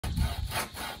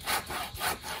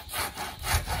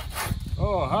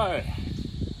Oh, hi.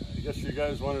 I guess you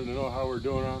guys wanted to know how we're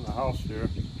doing on the house here.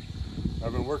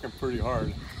 I've been working pretty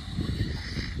hard.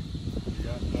 We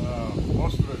got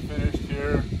most of it finished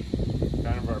here.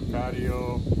 Kind of our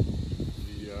patio,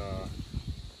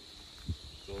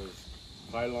 those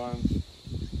pylons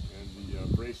and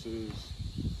the braces.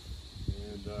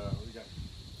 And we got,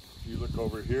 if you look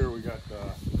over here, we got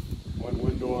one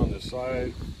window on the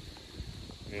side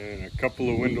and a couple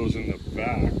of windows in the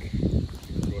back.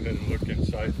 Go ahead and look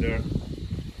inside there.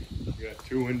 We got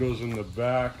two windows in the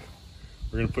back.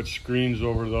 We're gonna put screens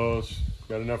over those.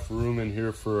 Got enough room in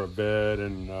here for a bed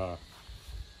and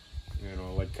you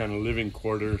know, like kind of living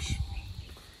quarters.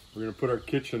 We're gonna put our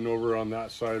kitchen over on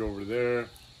that side over there,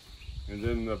 and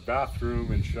then the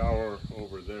bathroom and shower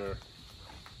over there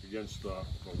against the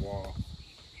wall.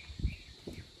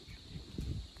 You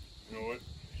know what?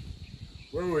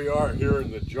 Where we are here in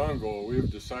the jungle,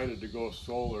 we've decided to go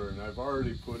solar, and I've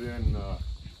already put in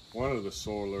one of the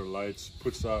solar lights.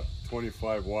 Puts out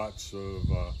 25 watts of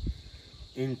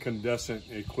incandescent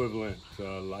equivalent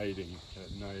lighting at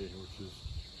night, which is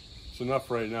it's enough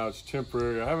right now. It's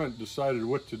temporary. I haven't decided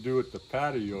what to do with the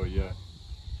patio yet,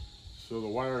 so the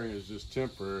wiring is just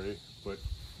temporary. But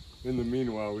in the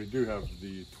meanwhile, we do have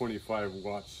the 25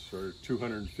 watts or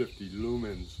 250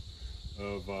 lumens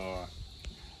of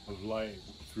light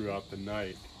throughout the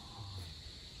night.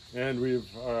 And we've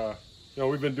you know,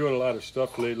 we've been doing a lot of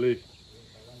stuff lately.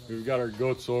 We've got our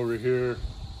goats over here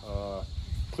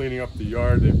cleaning up the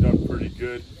yard. They've done pretty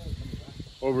good.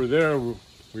 Over there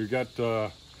we've got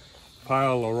a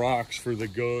pile of rocks for the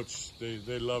goats.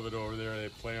 They love it over there. They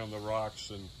play on the rocks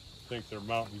and think they're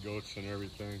mountain goats and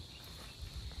everything.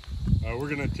 We're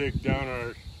gonna take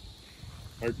down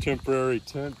our temporary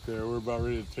tent there. We're about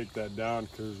ready to take that down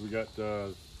because we got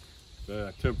the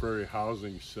temporary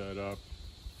housing set up.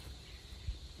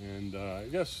 And I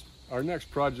guess our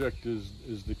next project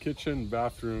is the kitchen,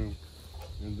 bathroom,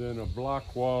 and then a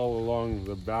block wall along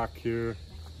the back here,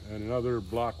 and another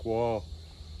block wall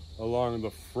along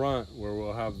the front where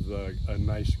we'll have a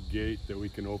nice gate that we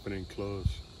can open and close.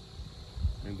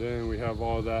 And then we have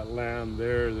all that land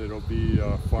there that'll be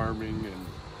farming and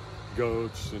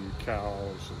goats and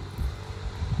cows.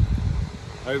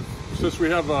 And since we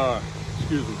have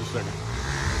excuse me just a second.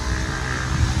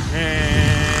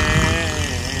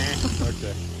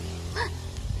 Okay.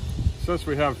 Since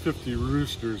we have 50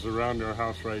 roosters around our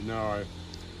house right now, I've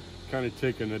kind of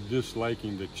taken a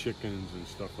disliking to chickens and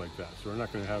stuff like that. So we're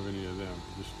not going to have any of them.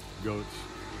 Just goats,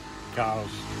 cows.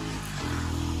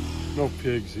 No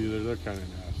pigs either. They're kind of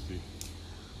nasty.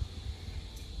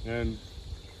 And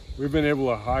we've been able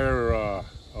to hire a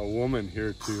woman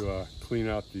here to clean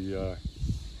out the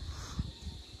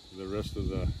rest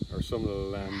of or some of the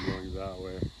land going that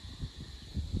way.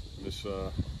 Miss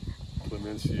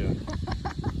Clemencia.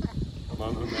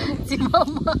 Mama.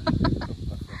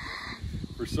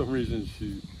 For some reason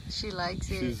she likes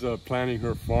it. She's planning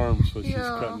her farm, so she's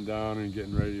cutting down and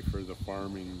getting ready for the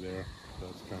farming there. So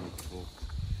that's kind of cool.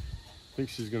 I think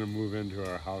she's gonna move into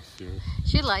our house here.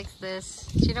 She likes this.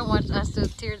 She don't want us to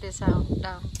tear this out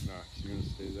down. No, she's gonna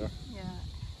stay there. Yeah.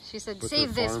 She said,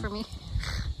 save this for me.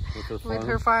 With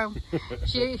her farm.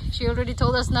 She already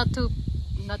told us not to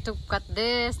cut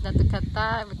this, not to cut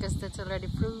that, because that's already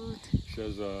fruit. She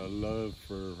has a love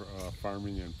for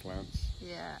farming and plants.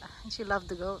 Yeah, she loved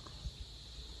the goat.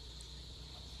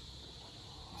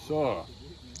 So,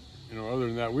 you know, other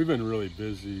than that, we've been really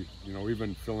busy. You know, we've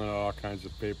been filling out all kinds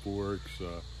of paperwork,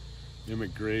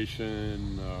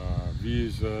 immigration,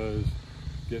 visas,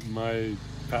 getting my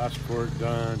passport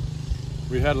done.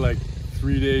 We had like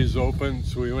 3 days open,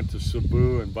 so we went to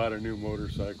Cebu and bought a new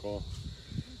motorcycle.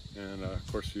 And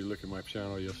of course, if you look at my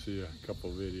channel, you'll see a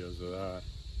couple videos of that.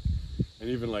 And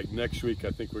even like next week, I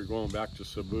think we're going back to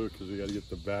Cebu because we got to get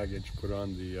the baggage put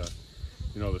on the,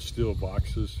 you know, the steel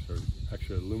boxes, or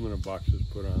actually aluminum boxes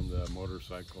put on the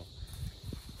motorcycle.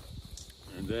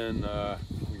 And then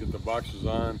we get the boxes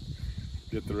on,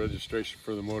 get the registration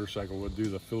for the motorcycle. We'll do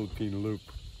the Philippine loop.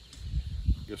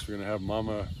 I guess we're gonna have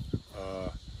Mama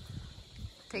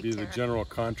be the general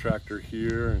contractor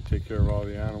here and take care of all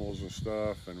the animals and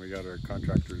stuff. And we got our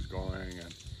contractors going,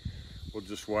 and we'll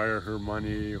just wire her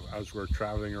money as we're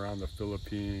traveling around the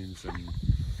Philippines and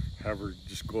have her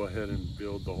just go ahead and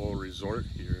build the whole resort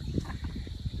here,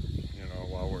 you know,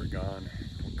 while we're gone.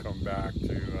 We'll come back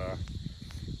to,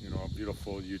 you know, a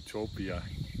beautiful utopia.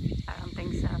 I don't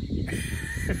think so.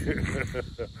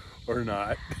 Or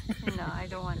not. No, I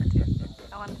don't want to.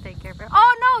 I want to take care of her.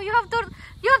 Oh no, you have to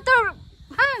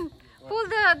pull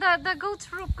the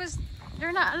goat's rope because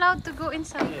they're not allowed to go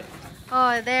inside.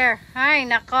 Oh, there. Ay,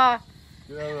 nako.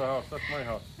 Get out of the house. That's my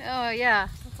house. Oh yeah.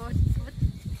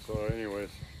 So anyways,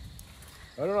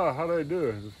 I don't know, how do I do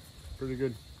it? It's pretty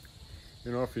good.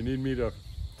 You know, if you need me to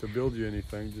build you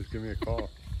anything, just give me a call.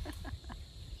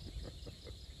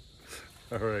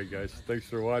 All right, guys. Thanks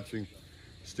for watching.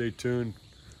 Stay tuned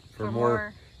for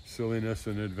more silliness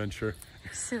and adventure.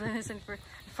 Silliness and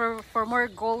for more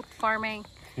goat farming.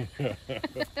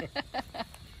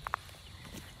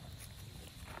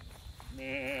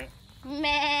 Meh.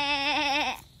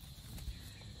 Meh.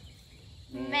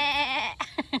 Meh.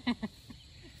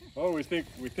 Oh, we think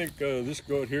this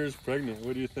goat here is pregnant.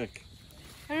 What do you think?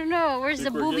 I don't know. Where's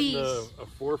the boobies? We're getting a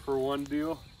 4-for-1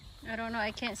 deal. I don't know.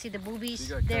 I can't see the boobies.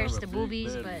 Got There's kind the of a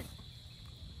boobies, big but belly.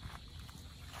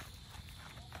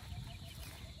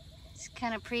 it's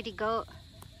kind of pretty goat.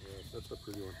 Yeah, that's a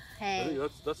pretty one. Hey. I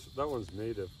think that one's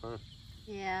native, huh?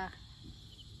 Yeah.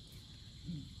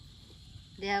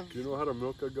 They have. Do you know how to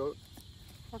milk a goat?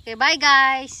 Okay, bye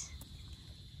guys.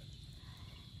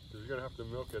 You're gonna have to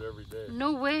milk it every day.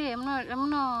 No way. I'm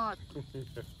not.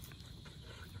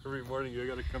 Every morning you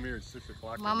gotta come here at 6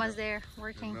 o'clock. Mama's there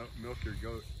working. Milk your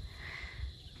goat.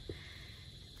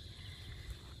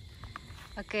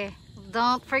 Okay.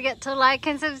 Don't forget to like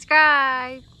and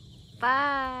subscribe.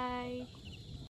 Bye.